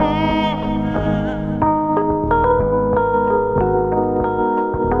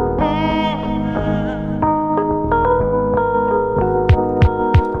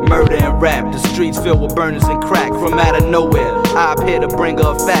rap, the streets filled with burners and crack. From out of nowhere, I appear to bring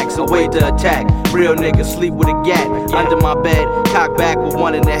up facts, a way to attack. Real niggas sleep with a gat under my bed, cock back with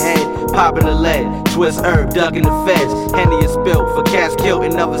one in the head, popping the lead, twist herb, ducking the feds. Henny is spilled for cats killed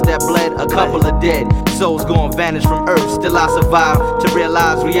and others that bled. A couple of dead souls gon' vanish from earth. Still I survive to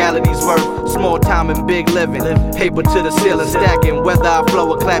realize reality's worth. Small time and big living, paper to the ceiling stacking. Whether I flow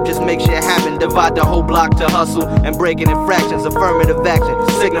or clap, just make shit happen. Divide the whole block to hustle and break it in fractions. Affirmative action,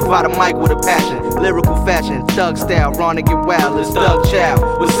 signify the mic with a passion. Lyrical fashion, thug style, raw and get wild. It's Thug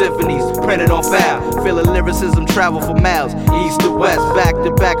Child with symphonies printed on file. Feeling lyricism travel for miles, east to west, back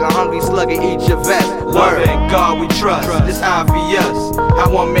to back. A hungry slugger eat your vest. Word in God we trust, it's obvious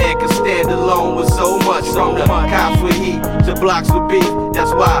how one man can stand alone with so much. From the cops with heat to blocks with beef.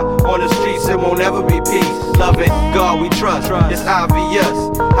 That's why on the streets it won't ever be peace. Loving God we trust, it's obvious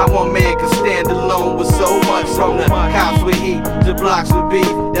how one man can stand alone with so much. From the cops with heat to blocks with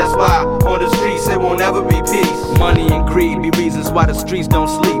beef. That's why on the streets it won't ever be peace. Money and greed be reasons why the streets don't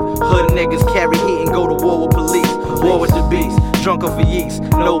sleep. Hood niggas carry heat and go to war with police. War with the beast, drunk off of yeast.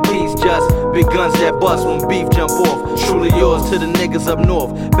 No peace, just big guns that bust when beef jump off. Truly yours to the niggas up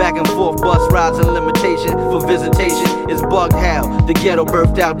north. Back and forth, bus rides and limitation for visitation. It's bugged how the ghetto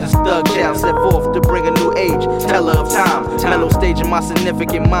birthed out this Thug Child. Set forth to bring a new age, teller of time. Mellow stage in my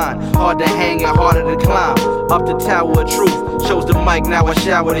significant mind. Hard to hang and harder to climb. Up the tower of truth, chose the mic, now I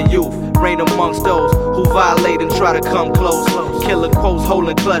shower the youth. Reign amongst those who violate and try to come close. Killer quotes,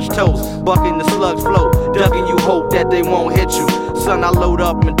 holding clutch toes, bucking the slug's flow, ducking you hope that they won't hit you. Son, I load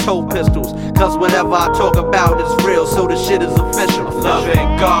up and tow pistols, cause whatever I talk about is real, so the shit is official.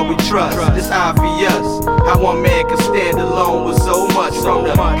 Loving God we trust, it's obvious how one man can stand alone with so much. From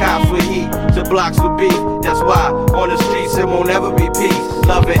the cops with heat to blocks with beef. That's why on the streets it won't ever be peace.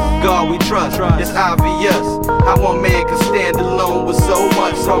 Loving God we trust, it's obvious how one man can stand alone with so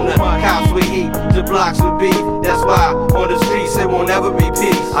much. From the cops with heat to blocks with beef. That's why on the streets it won't ever be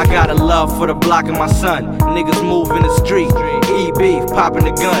peace. I got a love for the block of my son. Niggas move in the street, eat beef, popping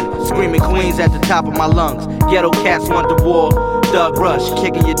the gun, screaming Queens at the top of my lungs. Ghetto cats want the war. Thug rush,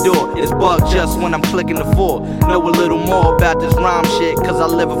 kicking your door. It's bug just when I'm clicking the 4. Know a little more about this rhyme shit, cause I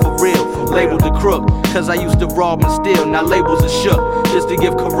live it for real. Labeled the crook, cause I used to rob and steal. Now labels are shook, just to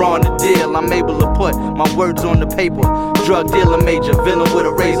give Koron the deal. I'm able to put my words on the paper. Drug dealer major, villain with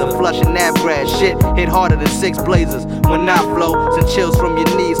a razor, flushing nav grass. Shit hit harder than 6 blazers. When I flow, send chills from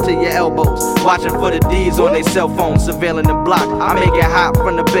your knees to your elbows. Watching for the D's on their cell phones, surveilling the block. I make it hot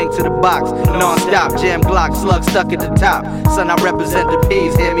from the bank to the box. Non-stop, jam Glock, slug stuck at the top. Son, I represent the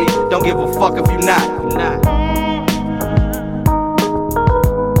P's, hear me? Don't give a fuck if you not.